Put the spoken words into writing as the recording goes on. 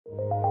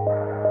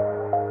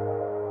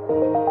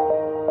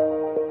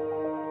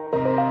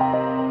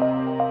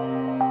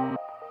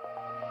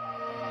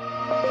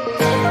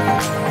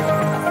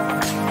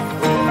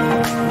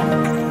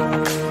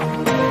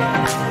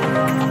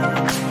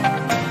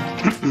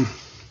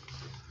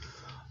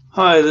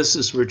Hi, this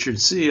is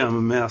Richard C. I'm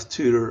a math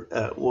tutor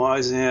at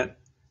Wyzant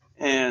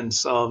and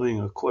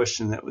solving a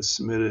question that was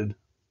submitted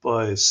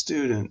by a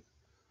student.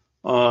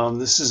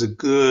 This is a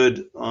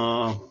good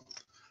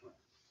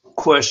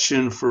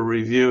question for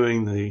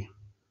reviewing the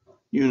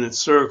unit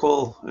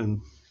circle and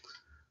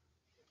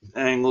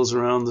angles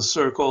around the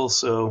circle,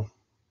 so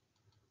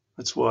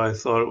that's why I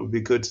thought it would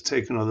be good to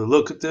take another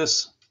look at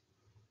this.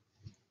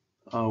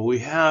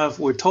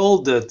 We're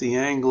told that the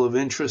angle of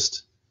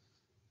interest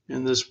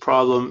in this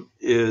problem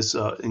is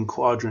in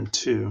quadrant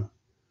 2.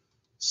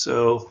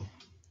 So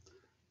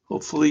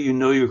hopefully you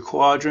know your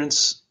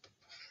quadrants.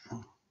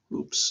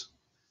 Oops,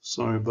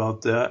 sorry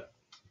about that.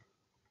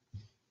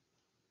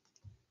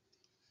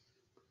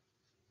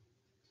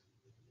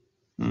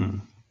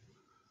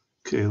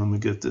 Okay, let me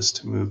get this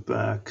to move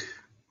back.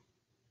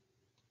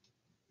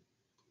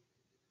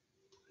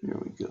 Here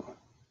we go.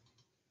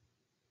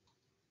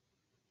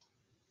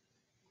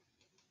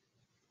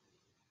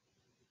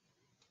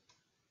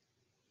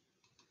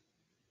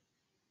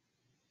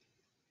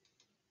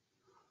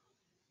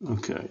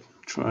 Okay,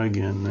 try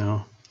again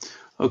now.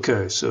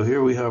 Okay, so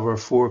here we have our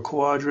 4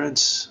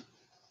 quadrants.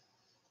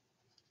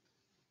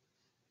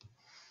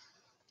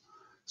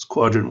 It's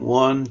quadrant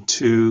 1,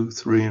 2,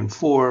 3, and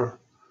 4.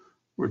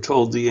 We're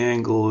told the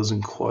angle is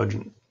in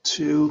quadrant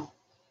 2.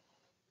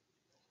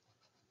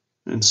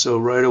 And so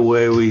right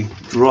away we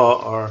draw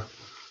our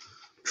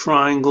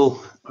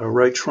triangle, our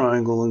right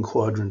triangle in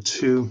quadrant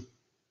 2.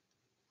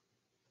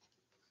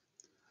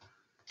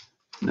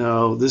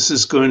 Now this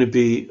is going to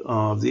be,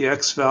 the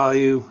x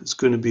value is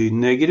going to be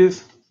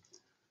negative,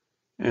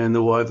 and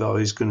the y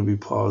value is going to be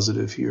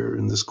positive here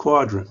in this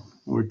quadrant.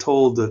 We're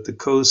told that the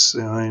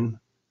cosecant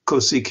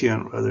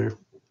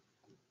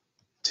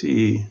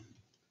t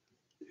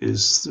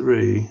is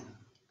 3.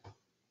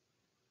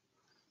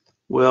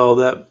 Well,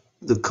 the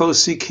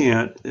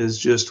cosecant is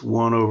just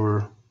 1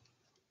 over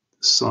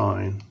the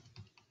sine.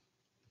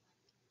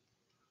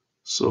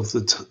 So if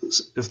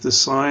the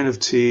sine of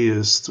t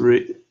is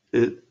 3,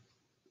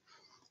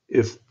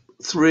 if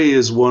 3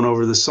 is 1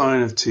 over the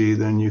sine of t,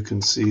 then you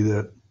can see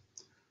that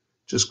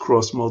just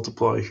cross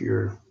multiply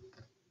here,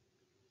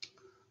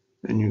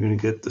 and you're going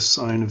to get the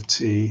sine of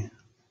t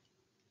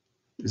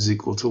is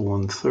equal to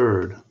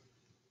 1/3.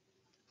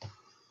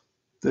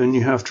 Then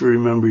you have to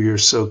remember your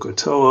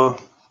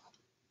SOHCAHTOA.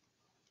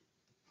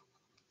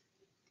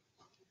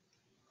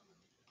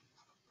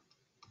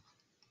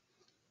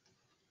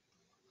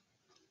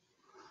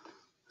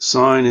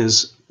 Sine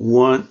is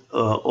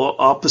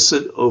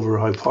opposite over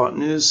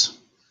hypotenuse.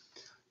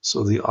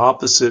 So the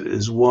opposite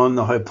is 1,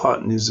 the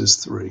hypotenuse is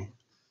 3.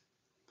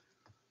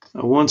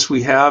 Now once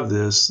we have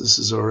this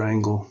is our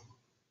angle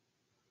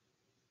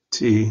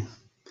T.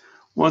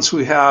 Once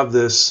we have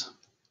this,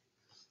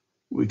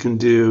 we can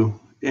do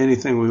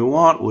anything we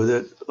want with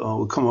it.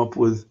 We'll come up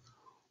with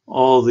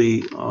all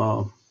the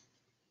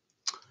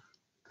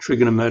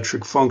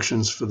trigonometric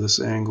functions for this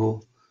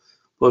angle.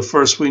 But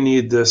first we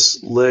need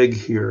this leg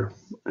here.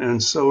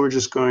 And so we're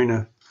just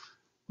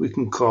we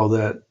can call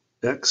that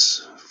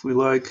x if we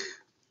like.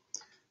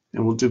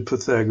 And we'll do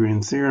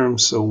Pythagorean theorem.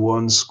 So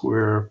 1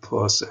 squared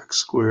plus x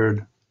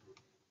squared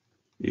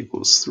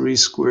equals 3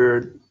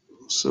 squared.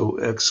 So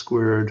x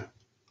squared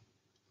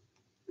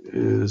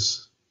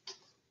is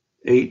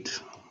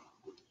 8.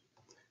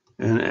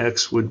 And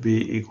x would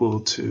be equal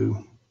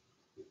to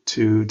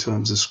 2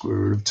 times the square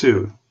root of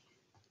 2.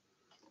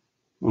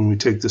 When we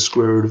take the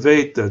square root of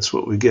 8, that's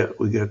what we get.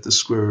 We get the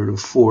square root of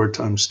 4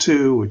 times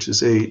 2, which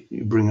is 8.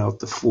 You bring out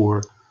the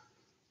 4,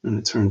 and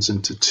it turns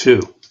into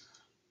 2.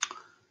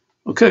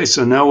 Okay,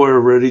 so now we're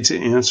ready to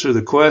answer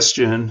the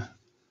question,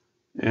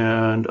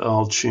 and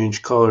I'll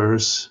change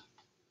colors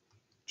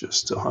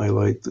just to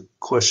highlight the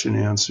question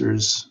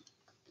answers.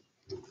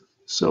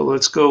 So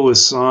let's go with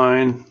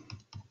sine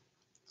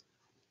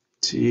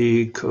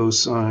t,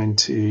 cosine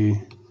t,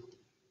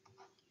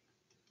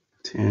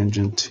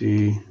 tangent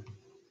t.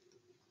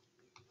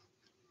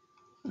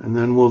 And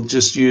then we'll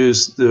just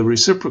use the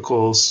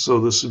reciprocals. So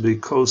this would be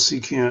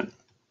cosecant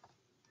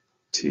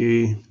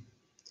t,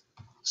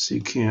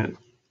 secant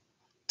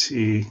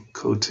t,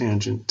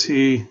 cotangent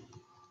t.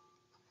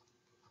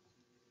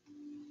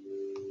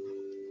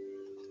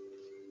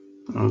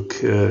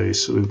 Okay,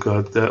 so we've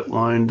got that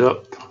lined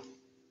up.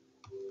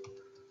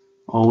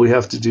 All we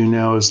have to do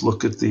now is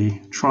look at the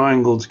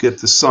triangle to get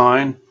the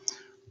sine.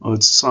 Well,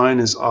 its sine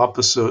is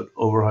opposite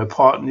over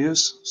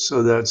hypotenuse,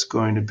 so that's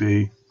going to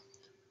be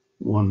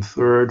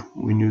 1/3.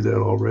 We knew that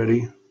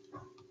already.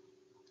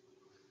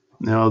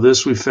 Now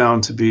this we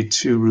found to be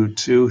 2 root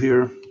 2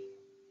 here.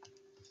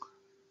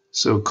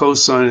 So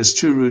cosine is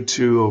 2 root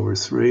 2 over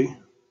 3.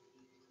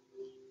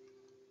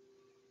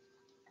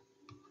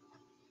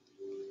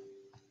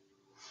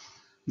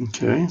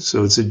 Okay,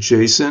 so it's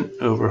adjacent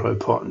over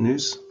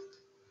hypotenuse.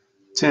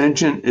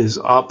 Tangent is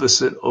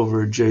opposite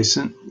over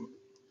adjacent.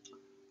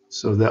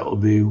 So that will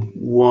be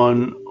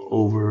 1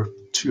 over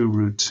 2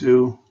 root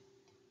 2.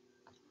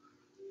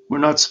 We're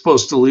not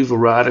supposed to leave a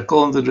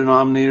radical in the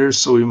denominator,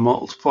 so we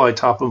multiply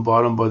top and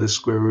bottom by the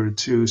square root of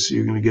 2. So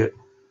you're going to get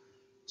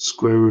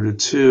square root of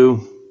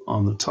 2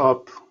 on the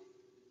top.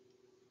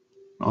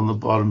 On the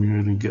bottom,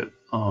 you're going to get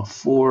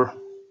 4.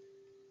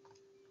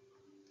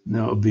 And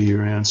that would be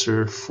your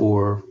answer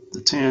for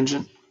the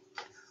tangent.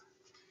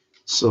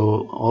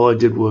 So all I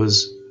did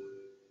was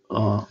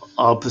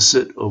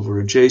opposite over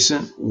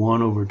adjacent,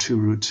 1 over 2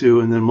 root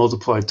 2, and then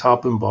multiply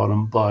top and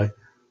bottom by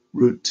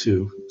root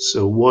 2.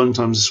 So 1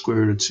 times the square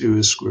root of 2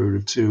 is square root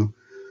of 2.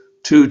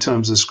 2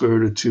 times the square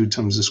root of 2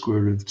 times the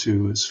square root of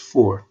 2 is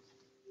 4.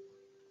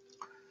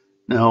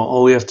 Now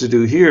all we have to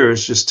do here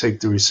is just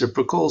take the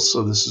reciprocal.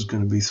 So this is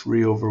going to be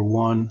 3 over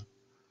 1.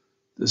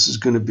 This is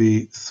going to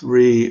be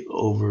 3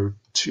 over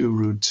 2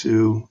 root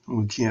 2. And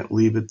we can't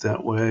leave it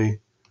that way.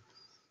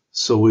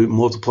 So we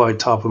multiply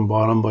top and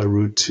bottom by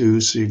root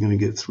 2. So you're going to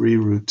get 3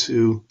 root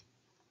 2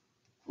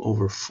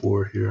 over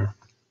 4 here.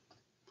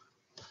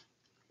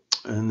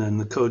 And then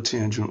the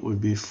cotangent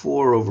would be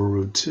 4 over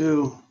root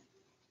 2.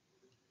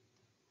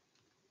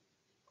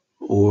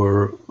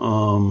 Or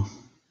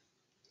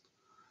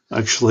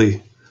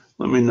actually,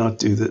 let me not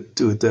do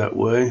it that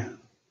way.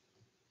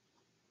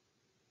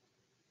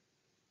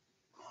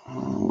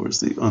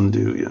 Where's the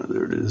undo? Yeah,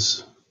 there it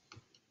is.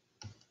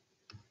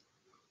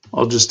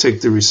 I'll just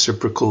take the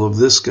reciprocal of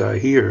this guy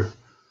here.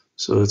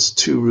 So it's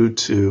 2 root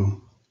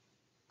 2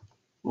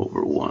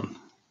 over 1.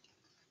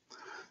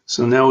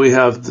 So now we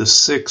have the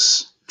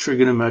 6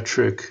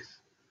 trigonometric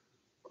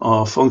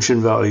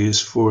function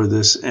values for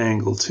this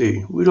angle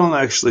t. We don't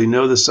actually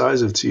know the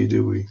size of t,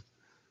 do we?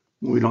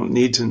 We don't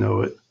need to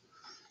know it.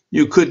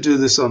 You could do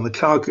this on the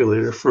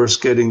calculator,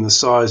 first getting the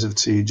size of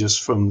t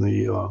just from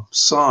the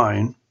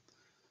sine,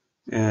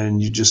 and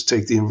you just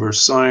take the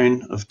inverse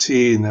sine of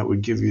t, and that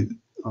would give you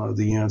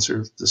the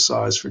answer, the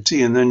size for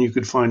t, and then you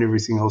could find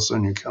everything else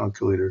on your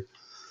calculator.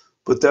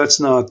 But that's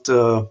not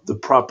the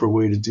proper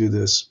way to do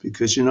this,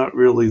 because you're not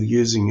really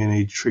using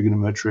any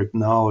trigonometric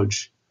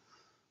knowledge.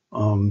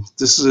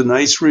 This is a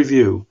nice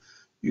review.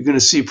 You're going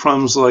to see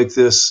problems like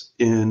this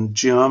in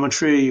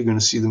geometry. You're going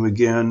to see them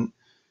again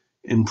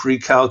in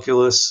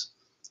pre-calculus.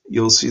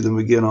 You'll see them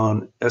again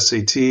on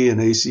SAT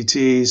and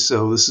ACT.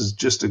 So this is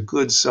just a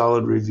good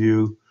solid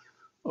review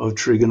of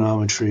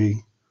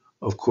trigonometry.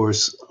 Of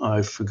course,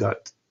 I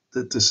forgot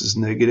that this is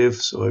negative,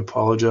 so I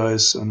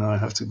apologize. So now I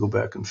have to go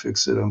back and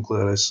fix it. I'm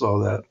glad I saw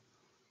that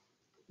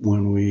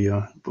when we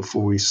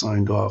before we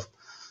signed off.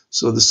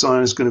 So the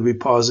sine is going to be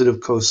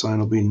positive, cosine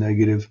will be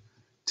negative,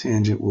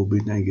 tangent will be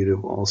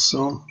negative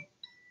also.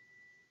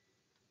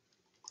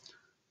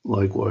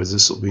 Likewise,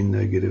 this will be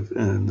negative,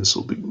 and this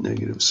will be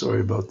negative.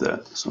 Sorry about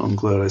that. So I'm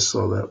glad I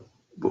saw that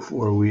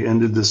before we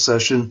ended this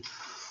session.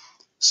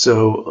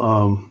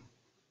 So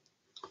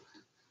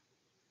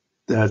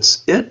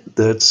that's it.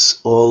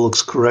 That's all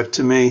looks correct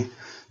to me.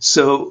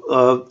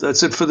 So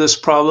that's it for this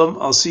problem.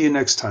 I'll see you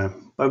next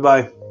time.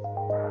 Bye-bye.